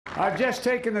I've just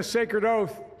taken the sacred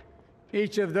oath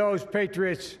each of those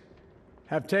patriots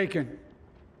have taken.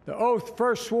 The oath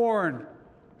first sworn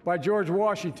by George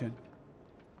Washington.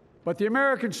 But the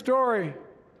American story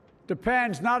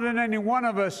depends not on any one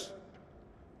of us,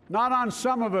 not on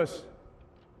some of us,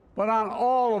 but on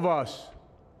all of us,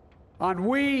 on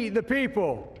we the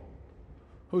people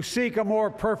who seek a more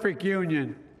perfect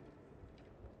union.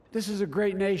 This is a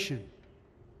great nation.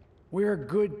 We are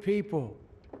good people.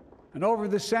 And over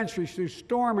the centuries, through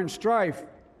storm and strife,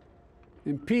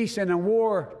 in peace and in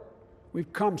war,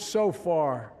 we've come so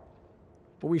far,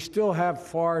 but we still have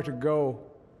far to go.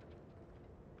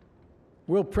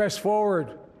 We'll press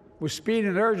forward with speed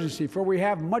and urgency, for we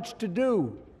have much to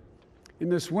do in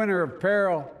this winter of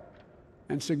peril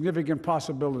and significant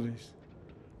possibilities.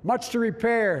 Much to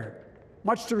repair,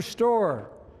 much to restore,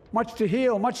 much to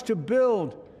heal, much to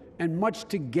build, and much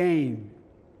to gain.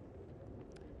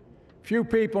 Few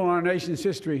people in our nation's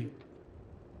history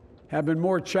have been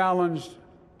more challenged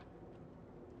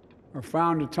or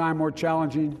found a time more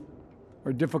challenging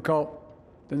or difficult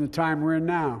than the time we're in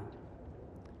now.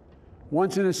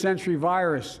 Once-in-a-century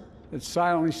virus that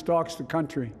silently stalks the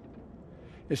country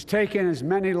has taken as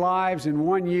many lives in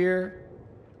 1 year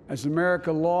as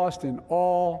America lost in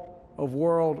all of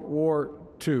World War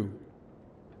II.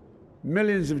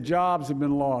 Millions of jobs have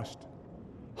been lost.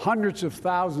 Hundreds of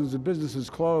thousands of businesses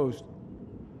closed.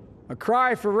 A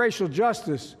cry for racial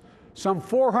justice, some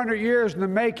 400 years in the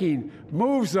making,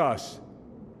 moves us.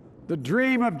 The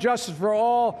dream of justice for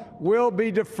all will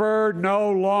be deferred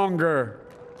no longer.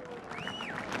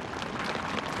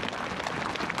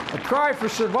 A cry for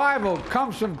survival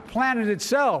comes from the planet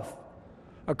itself,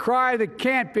 a cry that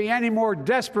can't be any more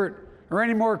desperate or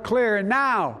any more clear. And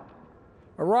now,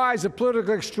 a rise of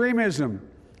political extremism,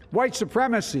 white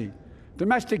supremacy,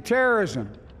 domestic terrorism,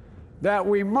 that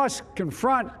we must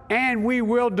confront and we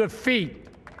will defeat.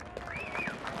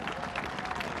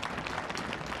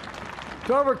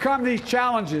 To overcome these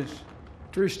challenges,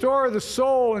 to restore the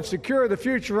soul and secure the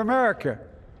future of America,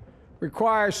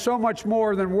 requires so much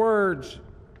more than words.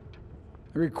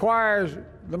 It requires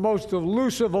the most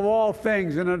elusive of all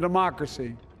things in a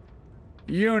democracy: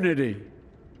 unity.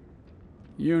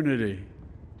 Unity.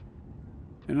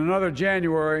 In another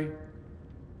January,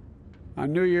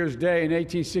 on New Year's Day in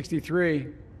 1863,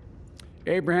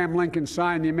 Abraham Lincoln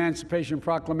signed the Emancipation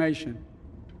Proclamation.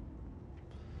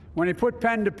 When he put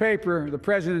pen to paper, the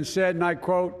president said, and I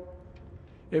quote,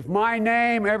 "If my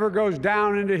name ever goes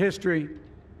down into history,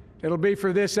 it'll be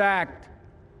for this act,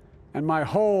 and my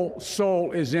whole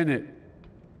soul is in it."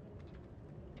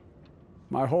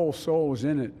 My whole soul is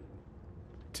in it.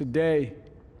 Today,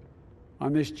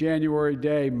 on this January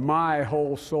day, my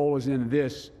whole soul is in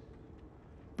this,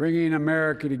 bringing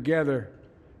America together,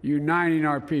 uniting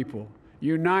our people,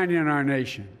 uniting our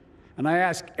nation. And I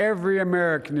ask every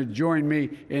American to join me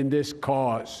in this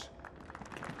cause.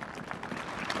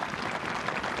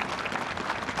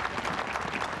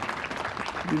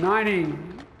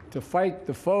 Uniting to fight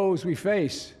the foes we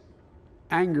face: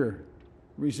 anger,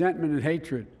 resentment and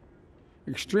hatred,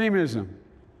 extremism,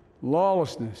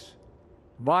 lawlessness,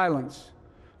 violence,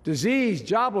 disease,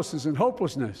 joblessness, and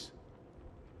hopelessness.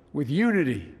 With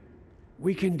unity,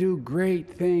 we can do great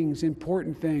things,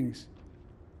 important things.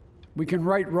 We can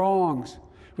right wrongs.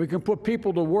 We can put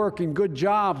people to work in good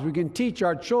jobs. We can teach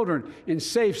our children in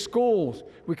safe schools.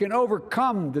 We can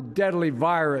overcome the deadly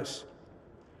virus.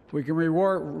 We can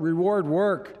reward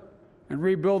work and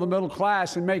rebuild the middle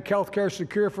class and make health care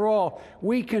secure for all.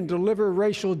 We can deliver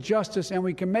racial justice, and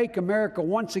we can make America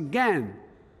once again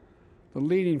the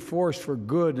leading force for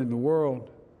good in the world.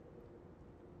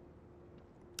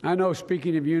 I know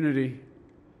speaking of unity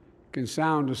can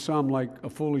sound to some like a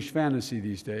foolish fantasy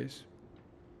these days.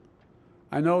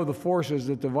 I know the forces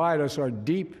that divide us are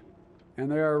deep and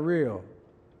they are real.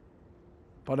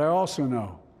 But I also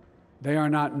know they are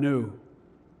not new.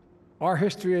 Our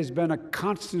history has been a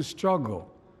constant struggle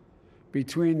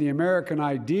between the American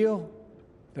ideal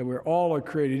that we're all are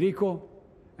created equal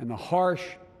and the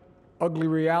harsh, ugly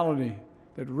reality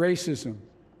that racism,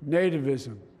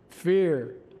 nativism,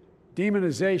 fear,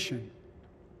 demonization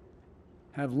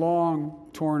have long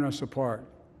torn us apart.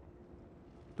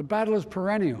 The battle is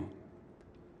perennial,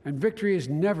 and victory is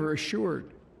never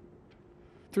assured.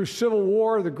 Through Civil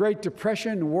War, the Great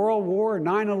Depression, World War,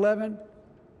 9/11,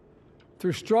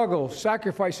 through struggle,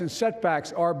 sacrifice, and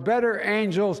setbacks, our better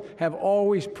angels have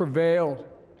always prevailed.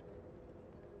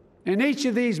 In each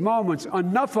of these moments,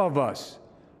 enough of us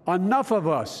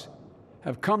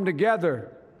have come together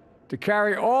to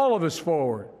carry all of us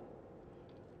forward.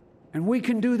 And we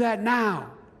can do that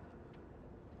now.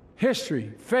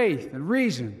 History, faith, and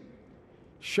reason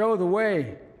show the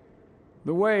way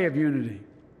of unity.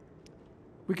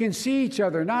 We can see each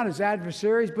other not as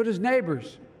adversaries, but as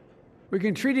neighbors. We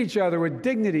can treat each other with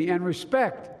dignity and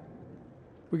respect.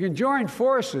 We can join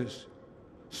forces,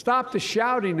 stop the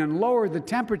shouting, and lower the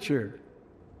temperature.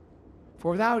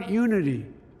 For without unity,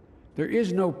 there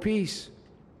is no peace,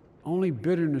 only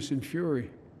bitterness and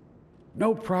fury.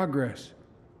 No progress,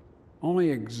 only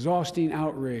exhausting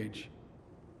outrage.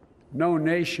 No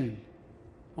nation,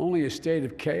 only a state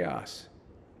of chaos.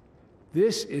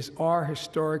 This is our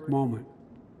historic moment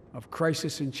of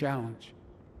crisis and challenge,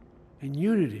 and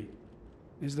unity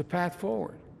is the path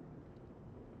forward.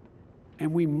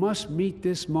 And we must meet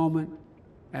this moment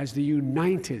as the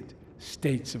United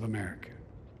States of America.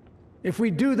 If we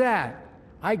do that,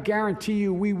 I guarantee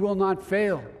you we will not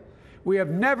fail. We have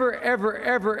never, ever,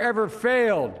 ever, ever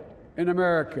failed in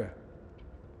America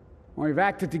when we've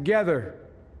acted together.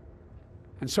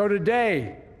 And so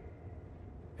today,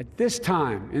 at this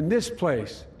time, in this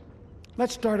place,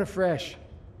 let's start afresh,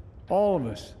 all of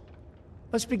us.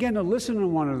 Let's begin to listen to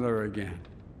one another again,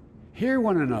 hear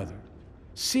one another,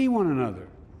 see one another,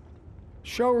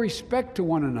 show respect to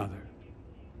one another.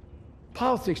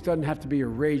 Politics doesn't have to be a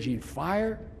raging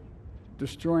fire,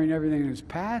 destroying everything in its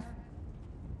path.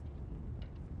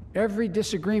 Every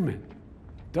disagreement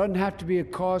doesn't have to be a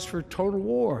cause for total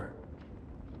war.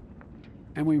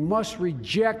 And we must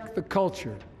reject the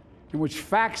culture in which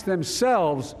facts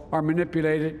themselves are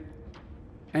manipulated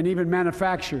and even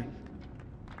manufactured.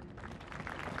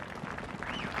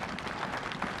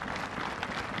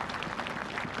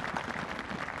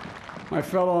 My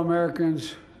fellow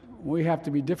Americans, we have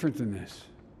to be different than this.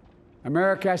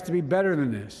 America has to be better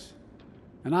than this.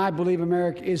 And I believe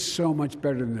America is so much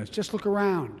better than this. Just look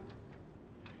around.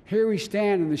 Here we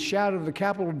stand in the shadow of the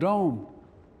Capitol Dome,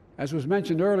 as was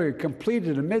mentioned earlier,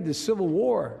 completed amid the Civil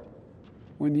War,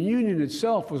 when the Union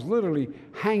itself was literally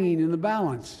hanging in the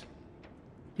balance.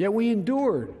 Yet we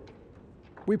endured.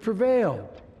 We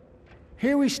prevailed.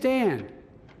 Here we stand,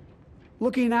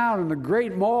 looking out on the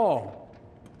great mall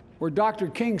where Dr.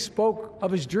 King spoke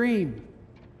of his dream.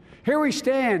 Here we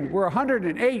stand where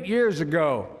 108 years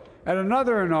ago, at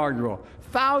another inaugural,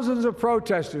 thousands of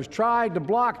protesters tried to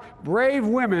block brave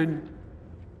women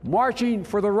marching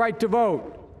for the right to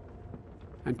vote.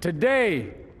 And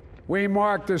today, we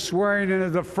mark the swearing in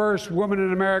of the first woman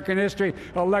in American history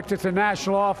elected to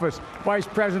national office, Vice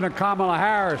President Kamala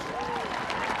Harris.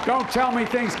 Don't tell me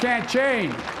things can't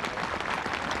change.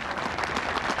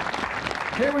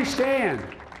 Here we stand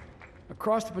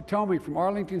across the Potomac from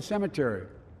Arlington Cemetery,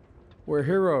 where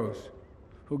heroes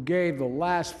who gave the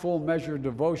last full measure of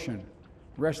devotion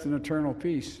rest in eternal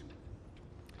peace.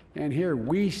 And here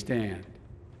we stand,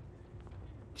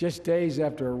 just days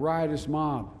after a riotous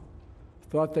mob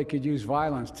thought they could use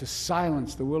violence to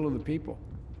silence the will of the people,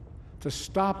 to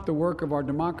stop the work of our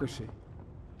democracy,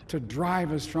 to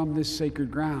drive us from this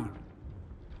sacred ground.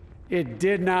 It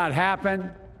did not happen.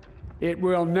 It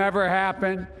will never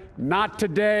happen. Not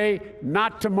today,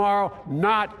 not tomorrow,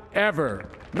 not ever.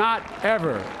 Not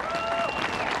ever.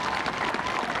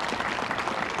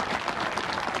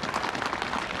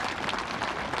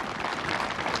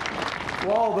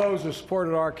 To all those who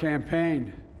supported our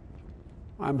campaign,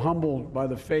 I'm humbled by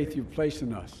the faith you've placed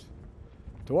in us.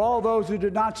 To all those who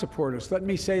did not support us, let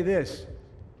me say this.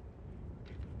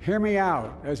 Hear me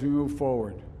out as we move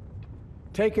forward.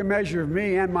 Take a measure of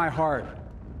me and my heart.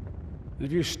 And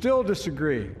if you still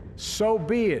disagree, so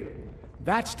be it.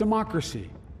 That's democracy.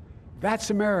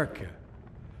 That's America.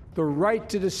 The right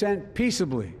to dissent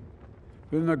peaceably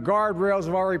within the guardrails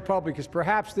of our republic is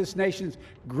perhaps this nation's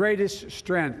greatest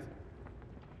strength.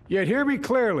 Yet hear me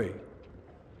clearly.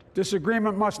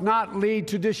 Disagreement must not lead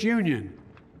to disunion.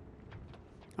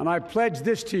 And I pledge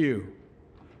this to you.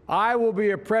 I will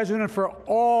be a president for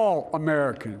all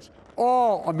Americans.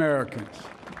 All Americans.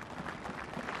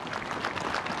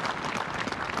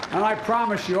 And I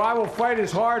promise you, I will fight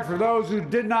as hard for those who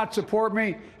did not support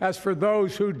me as for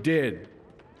those who did.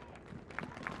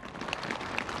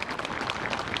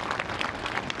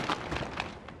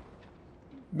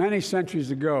 Many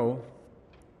centuries ago,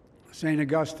 St.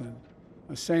 Augustine,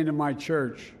 a saint of my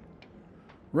church,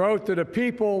 wrote that a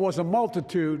people was a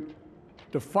multitude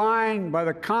defined by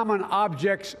the common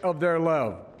objects of their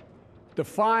love.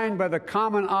 Defined by the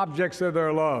common objects of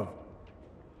their love.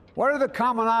 What are the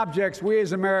common objects we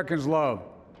as Americans love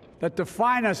that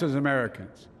define us as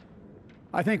Americans?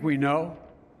 I think we know.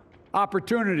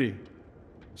 Opportunity,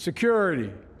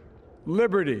 security,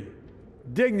 liberty,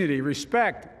 dignity,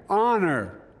 respect,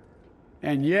 honor,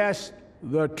 and yes,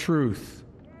 the truth.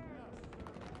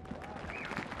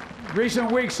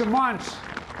 Recent weeks and months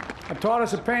have taught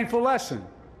us a painful lesson.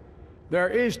 There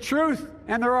is truth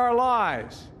and there are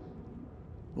lies.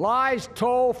 Lies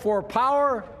told for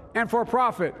power and for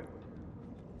profit.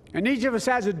 And each of us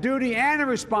has a duty and a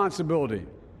responsibility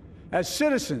as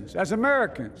citizens, as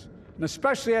Americans, and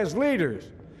especially as leaders.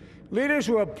 Leaders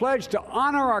who have pledged to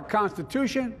honor our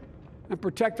Constitution and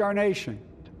protect our nation,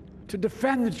 to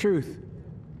defend the truth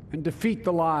and defeat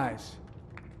the lies.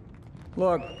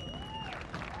 Look,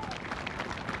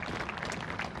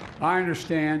 I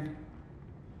understand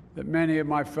that many of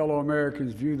my fellow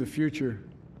Americans view the future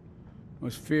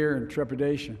with fear and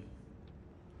trepidation.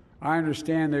 I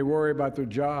understand they worry about their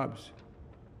jobs.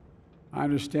 I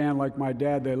understand, like my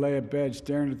dad, they lay at bed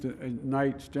at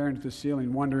night, staring at the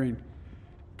ceiling, wondering,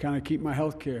 can I keep my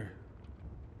health care?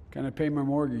 Can I pay my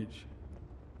mortgage?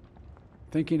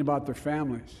 Thinking about their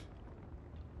families,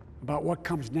 about what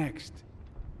comes next.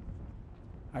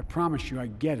 I promise you, I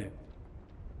get it.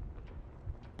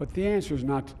 But the answer is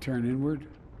not to turn inward,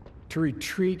 to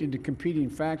retreat into competing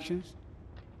factions,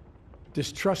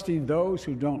 distrusting those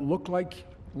who don't look like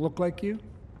you,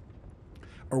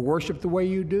 or worship the way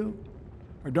you do,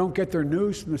 or don't get their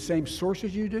news from the same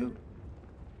sources you do.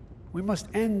 We must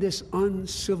end this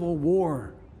uncivil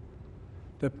war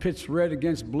that pits red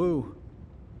against blue,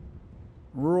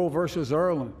 rural versus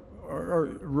urban,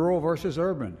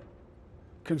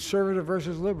 conservative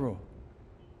versus liberal.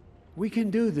 We can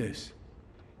do this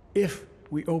if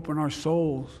we open our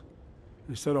souls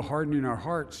instead of hardening our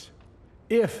hearts,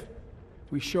 if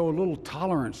we show a little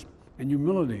tolerance and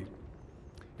humility,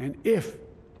 and if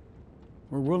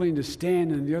we're willing to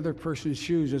stand in the other person's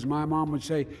shoes, as my mom would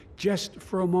say, just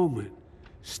for a moment,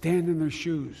 stand in their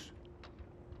shoes.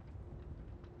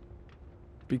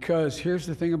 Because here's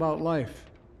the thing about life.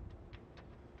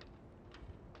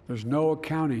 There's no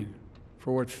accounting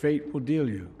for what fate will deal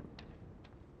you.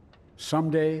 Some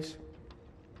days,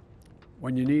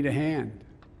 when you need a hand.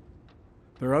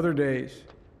 There are other days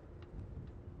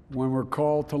when we're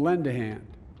called to lend a hand.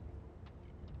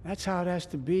 That's how it has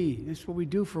to be. That's what we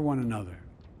do for one another.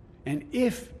 And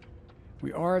if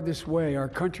we are this way, our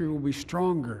country will be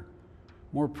stronger,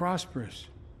 more prosperous,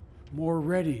 more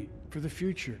ready for the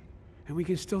future. And we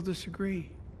can still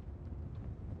disagree.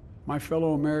 My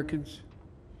fellow Americans,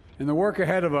 in the work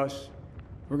ahead of us,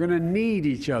 we're going to need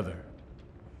each other.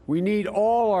 We need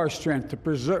all our strength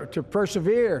to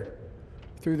persevere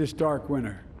through this dark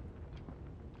winter.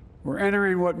 We're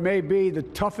entering what may be the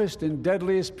toughest and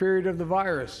deadliest period of the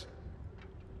virus.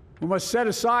 We must set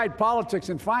aside politics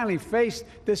and finally face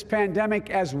this pandemic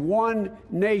as one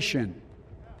nation.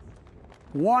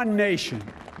 One nation.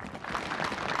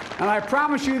 And I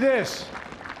promise you this,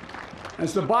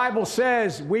 as the Bible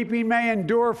says, weeping may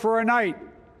endure for a night,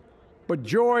 but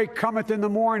joy cometh in the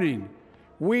morning.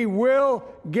 We will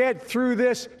get through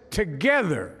this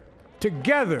together.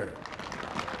 Together.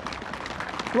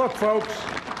 Look, folks,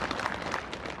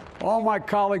 all my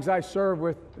colleagues I serve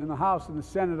with in the House and the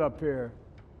Senate up here,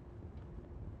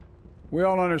 we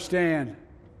all understand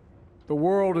the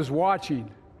world is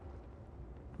watching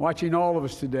all of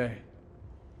us today.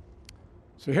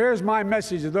 So here's my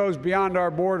message to those beyond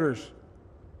our borders.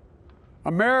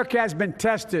 America has been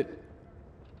tested,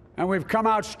 and we've come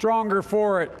out stronger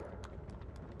for it.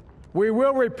 We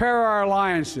will repair our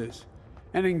alliances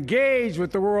and engage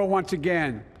with the world once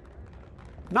again,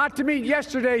 not to meet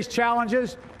yesterday's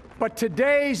challenges, but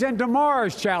today's and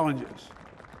tomorrow's challenges.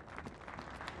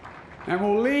 And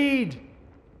we'll lead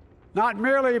not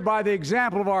merely by the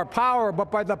example of our power,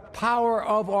 but by the power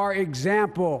of our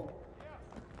example.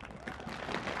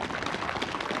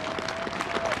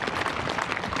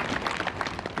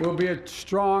 We'll be a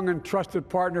strong and trusted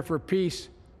partner for peace,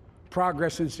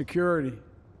 progress, and security.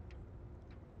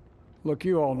 Look,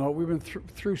 you all know we've been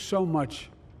through so much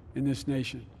in this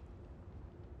nation.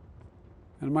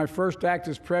 And in my first act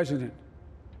as president,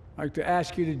 I'd like to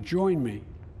ask you to join me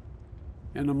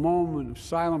in a moment of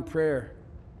silent prayer.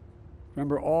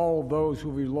 Remember all those who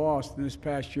we lost in this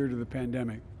past year to the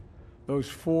pandemic. Those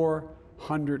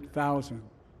 400,000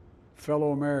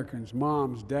 fellow Americans,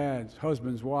 moms, dads,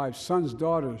 husbands, wives, sons,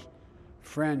 daughters,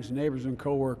 friends, neighbors, and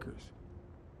co-workers.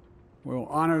 We'll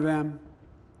honor them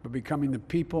by becoming the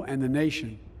people and the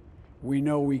nation we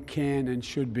know we can and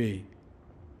should be.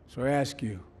 So I ask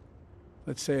you,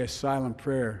 let's say a silent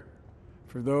prayer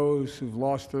for those who've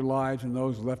lost their lives and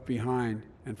those left behind,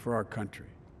 and for our country.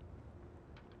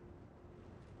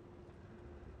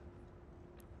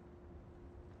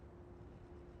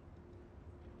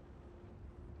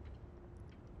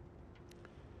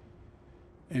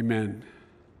 Amen.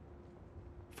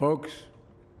 Folks,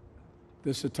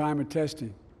 this is a time of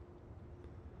testing.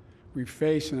 We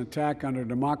face an attack on our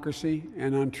democracy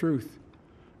and on truth,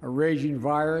 a raging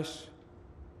virus,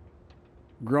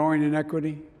 growing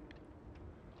inequity,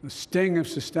 the sting of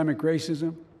systemic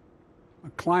racism, a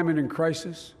climate in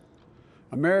crisis,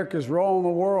 America's role in the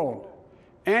world.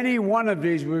 Any one of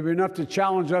these would be enough to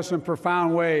challenge us in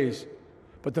profound ways.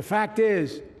 But the fact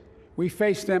is, we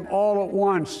face them all at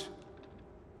once,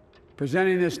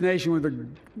 presenting this nation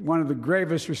with one of the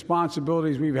gravest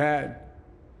responsibilities we've had.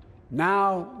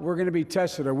 Now we're going to be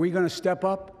tested. Are we going to step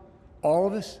up, all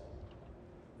of us?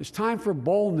 It's time for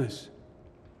boldness,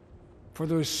 for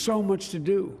there is so much to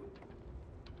do.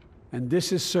 And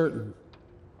this is certain.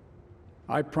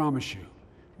 I promise you,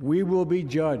 we will be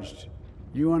judged,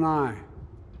 you and I,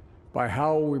 by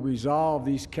how we resolve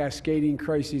these cascading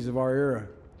crises of our era.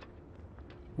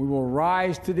 We will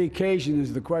rise to the occasion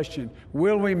is the question.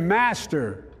 Will we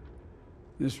master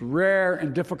this rare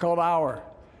and difficult hour?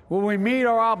 Will we meet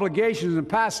our obligations and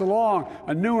pass along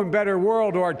a new and better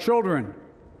world to our children?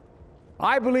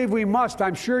 I believe we must.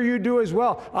 I'm sure you do as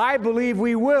well. I believe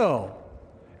we will.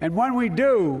 And when we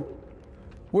do,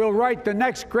 we'll write the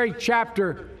next great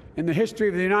chapter in the history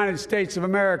of the United States of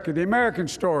America, the American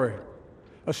story.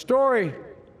 A story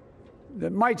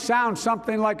that might sound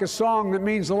something like a song that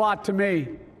means a lot to me.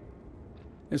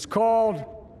 It's called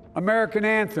American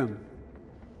Anthem.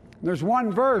 There's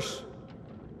one verse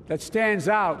that stands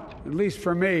out, at least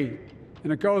for me,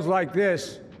 and it goes like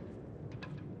this.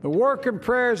 The work and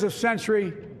prayers of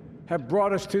century have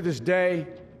brought us to this day.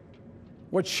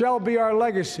 What shall be our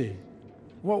legacy?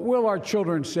 What will our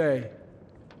children say?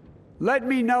 Let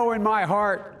me know in my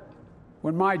heart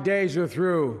when my days are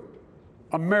through,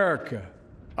 America,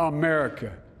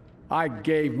 America, I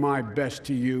gave my best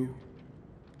to you.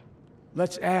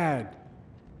 Let's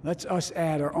us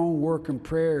add our own work and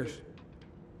prayers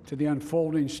to the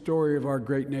unfolding story of our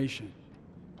great nation.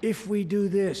 If we do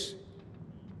this,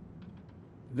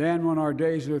 then when our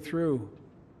days are through,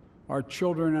 our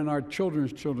children and our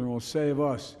children's children will say of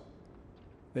us,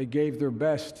 they gave their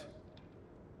best,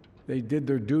 they did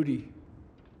their duty,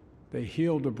 they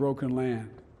healed a broken land.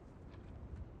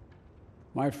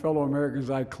 My fellow Americans,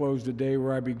 I close the day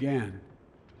where I began,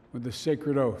 with the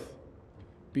sacred oath.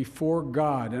 Before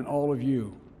God and all of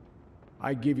you,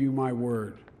 I give you my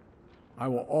word. I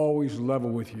will always level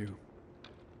with you.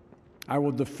 I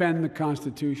will defend the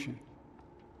Constitution.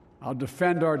 I'll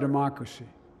defend our democracy.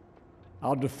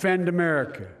 I'll defend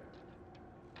America.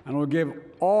 And I'll give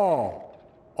all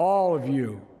of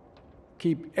you,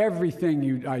 keep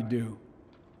everything I do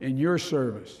in your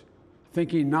service,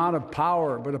 thinking not of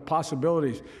power, but of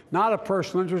possibilities, not of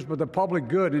personal interest, but the public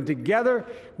good. And together,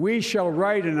 we shall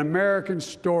write an American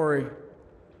story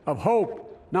of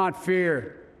hope, not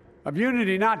fear, of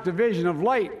unity, not division, of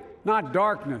light, not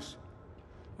darkness,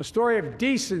 a story of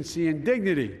decency and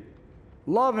dignity,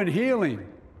 love and healing,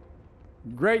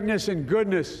 greatness and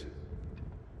goodness.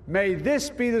 May this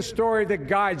be the story that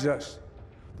guides us,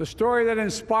 the story that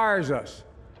inspires us,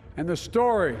 and the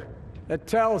story that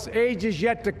tells ages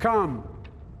yet to come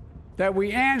that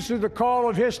we answered the call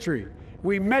of history.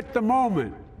 We met the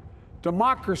moment.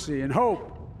 Democracy and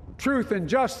hope, truth and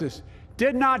justice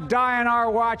did not die on our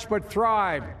watch but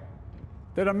thrived.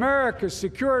 That America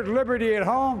secured liberty at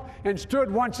home and stood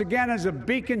once again as a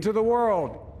beacon to the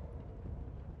world.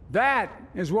 That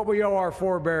is what we owe our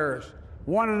forebears,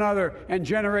 one another, and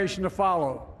generation to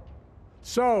follow.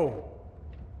 So,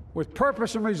 with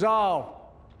purpose and resolve,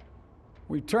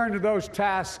 we turn to those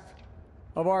tasks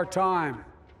of our time,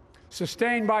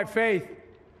 sustained by faith,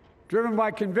 driven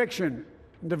by conviction,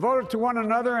 and devoted to one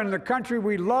another and the country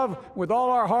we love with all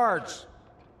our hearts.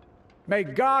 May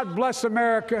God bless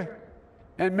America,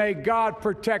 and may God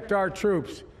protect our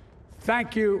troops.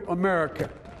 Thank you, America.